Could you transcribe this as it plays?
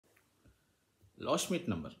Loschmidt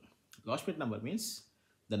number. Loschmidt number means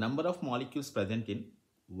the number of molecules present in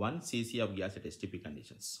 1 cc of gas at STP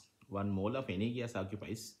conditions. 1 mole of any gas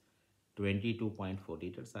occupies 22.4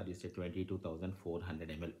 liters, or you say 22,400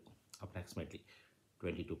 ml approximately,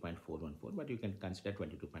 22.414, but you can consider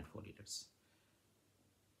 22.4 liters.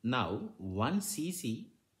 Now 1 cc,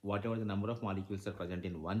 whatever the number of molecules are present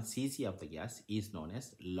in 1 cc of the gas is known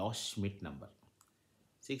as Loschmidt number.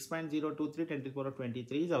 6.023 10 to the power of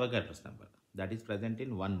 23 is Avogadro's number, that is present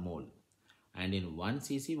in 1 mole, and in 1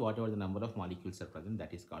 cc whatever the number of molecules are present,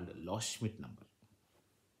 that is called Loschmidt number.